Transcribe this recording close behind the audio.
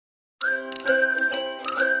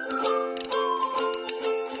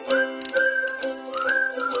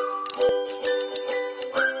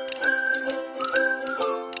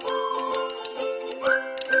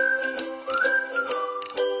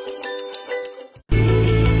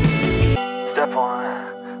Step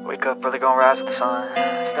 1, wake up early, gonna rise with the sun.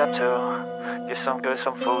 Step 2, get some good,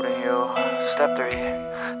 some food in you. Step 3,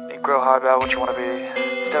 think real hard about what you wanna be.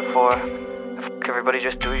 Step 4, fuck everybody,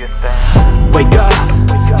 just do your thing. Wake up,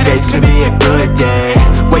 today's gonna be a good day.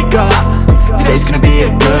 Wake up, today's gonna be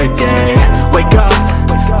a good day. Wake up,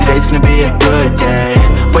 today's gonna be a good day.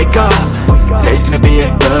 Wake up, today's gonna be a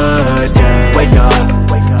good day. Wake up,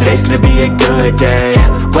 today's gonna be a good day.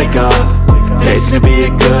 Wake up, today's gonna be a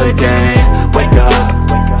good day. Wake up,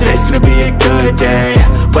 today's gonna be a good day.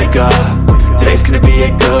 Wake up, today's gonna be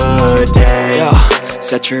a good day. Yo,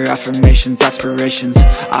 set your affirmations, aspirations.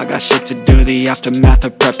 I got shit to do, the aftermath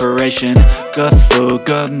of preparation. Good food,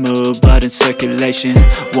 good mood, blood in circulation.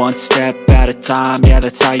 One step at a time, yeah,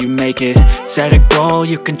 that's how you make it. Set a goal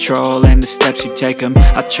you control and the steps you take them.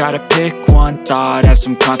 I try to pick one thought, have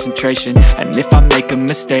some concentration. And if I make a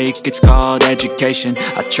mistake, it's called education.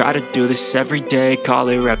 I try to do this every day, call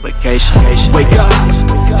it replication. Wake up,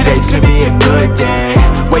 today's gonna be a good day.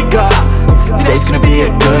 Wake up, today's gonna be a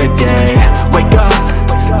good day. Wake up,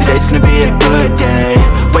 today's gonna be a good day.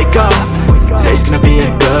 Wake up, today's gonna be a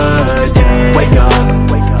good day. Wake up,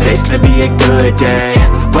 today's gonna be a good day.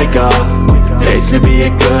 Wake up, today's gonna be a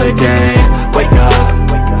good day. Wake up,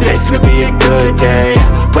 today's gonna be a good day.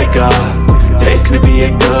 Wake up, today's gonna be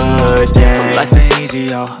a good day. So life ain't easy,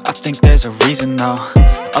 yo, I think there's a reason though.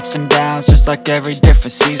 Ups and downs, just like every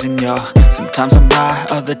different season, yo. Sometimes I'm high,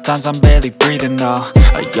 other times I'm barely breathing, though.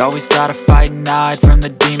 I always gotta fight and hide from the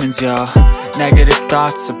demons, yo. Negative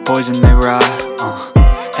thoughts are poison, they rot.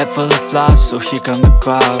 Head full of flies, so here come the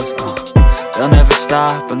clouds. They'll never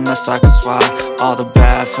stop unless I can swap all the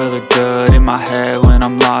bad for the good in my head when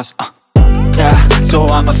I'm lost. Yeah, so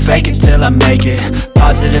I'ma fake it till I make it.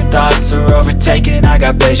 Positive thoughts are overtaken, I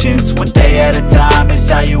got patience. One day at a time is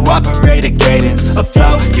how you operate a cadence. A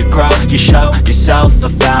flow, you grow, you show yourself a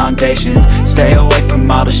foundation. Stay away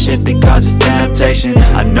from all the shit that causes temptation.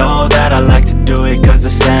 I know that I like to do it cause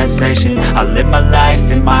it's sensation. I live my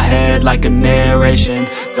life in my head like a narration.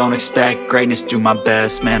 Don't expect greatness, do my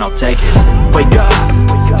best, man, I'll take it. Wake up,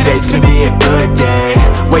 today's gonna be a good day.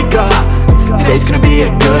 Wake up, today's gonna be a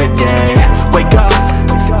good day. Wake up,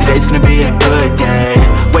 today's gonna be a good day.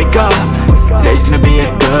 Wake up, today's gonna be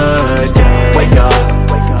a good day. Wake up,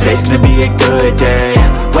 today's gonna be a good day.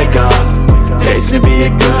 Wake up, today's gonna be a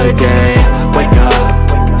good day. Wake up,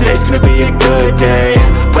 today's gonna be a good day.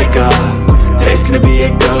 Wake up, today's gonna be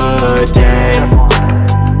a good day.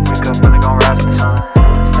 Wake up early, gonna rise with the sun.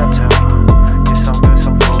 Step 2, get some good,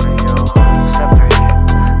 some food in you. Step 3,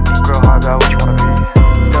 think real hard about what you wanna be.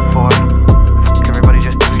 Step 4, fuck everybody,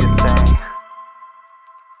 just do your thing.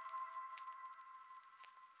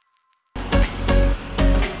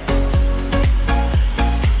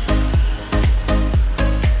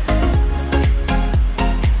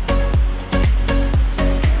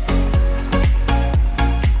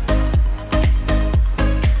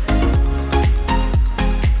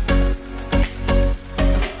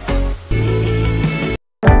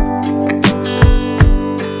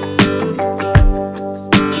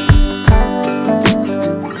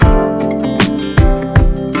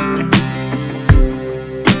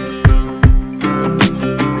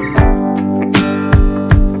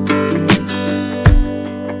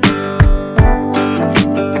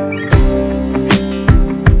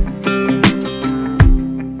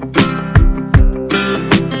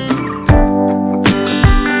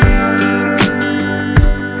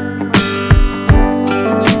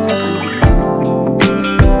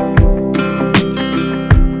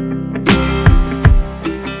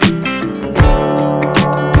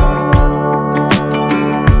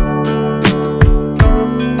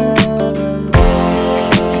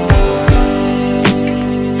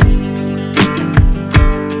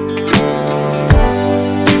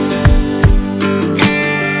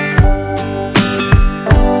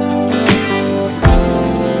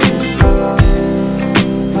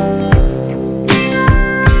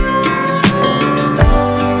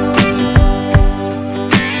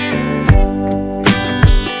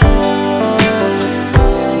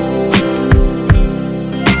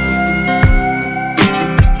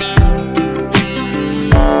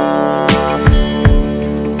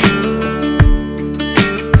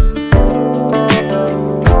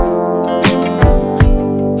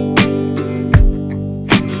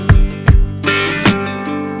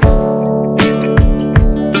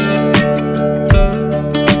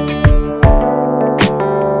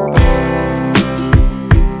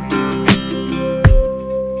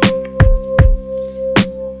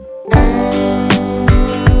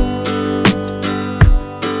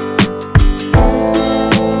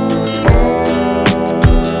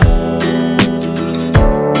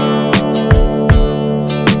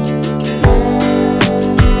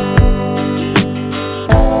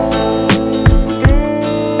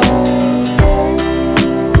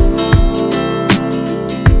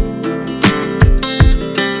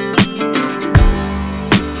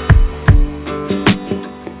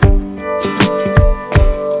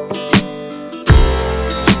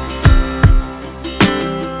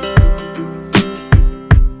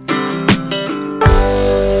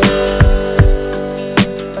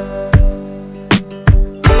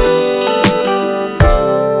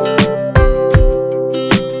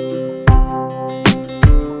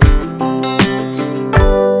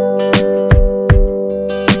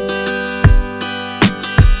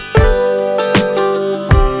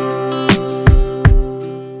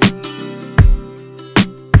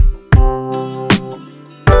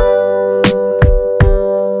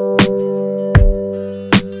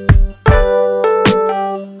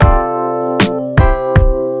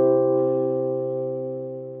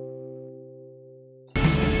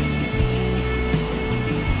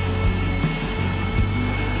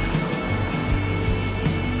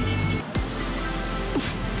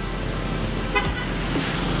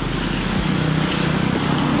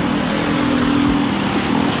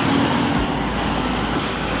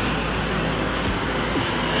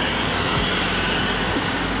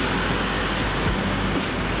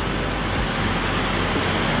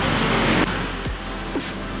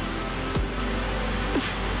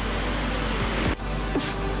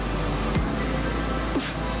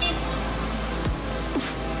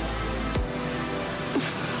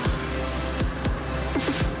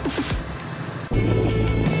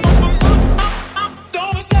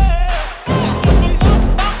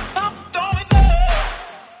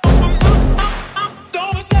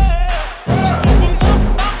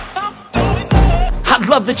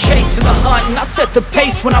 up the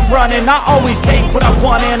pace when I'm running. I always take what I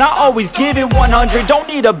want and I always give it 100. Don't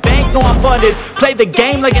need a bank, no I'm funded. Play the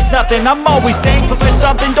game like it's nothing. I'm always thankful for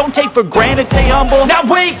something. Don't take for granted, stay humble. Now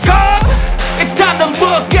wake up! It's time to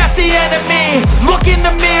look at the enemy. Look in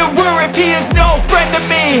the mirror if he is no friend to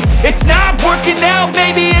me. It's not working out,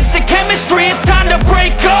 maybe it's the chemistry. It's time to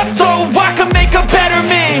break up so I can make a better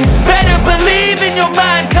me. Better believe in your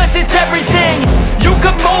mind, cause it's everything. You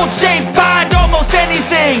can mold, shape, find almost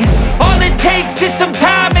anything. All it takes is some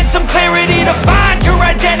time and some clarity to find your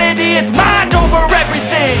identity. It's mind over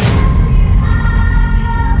everything.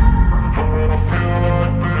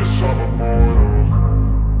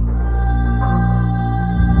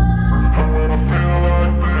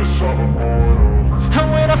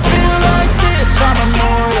 I'm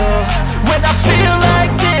immortal. When I feel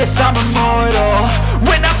like this, I'm immortal.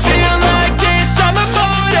 When I feel like this, I'm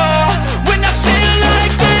immortal. When I feel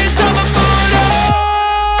like this, I'm immortal.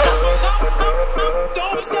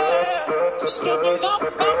 Don't be scared. Just give me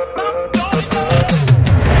up.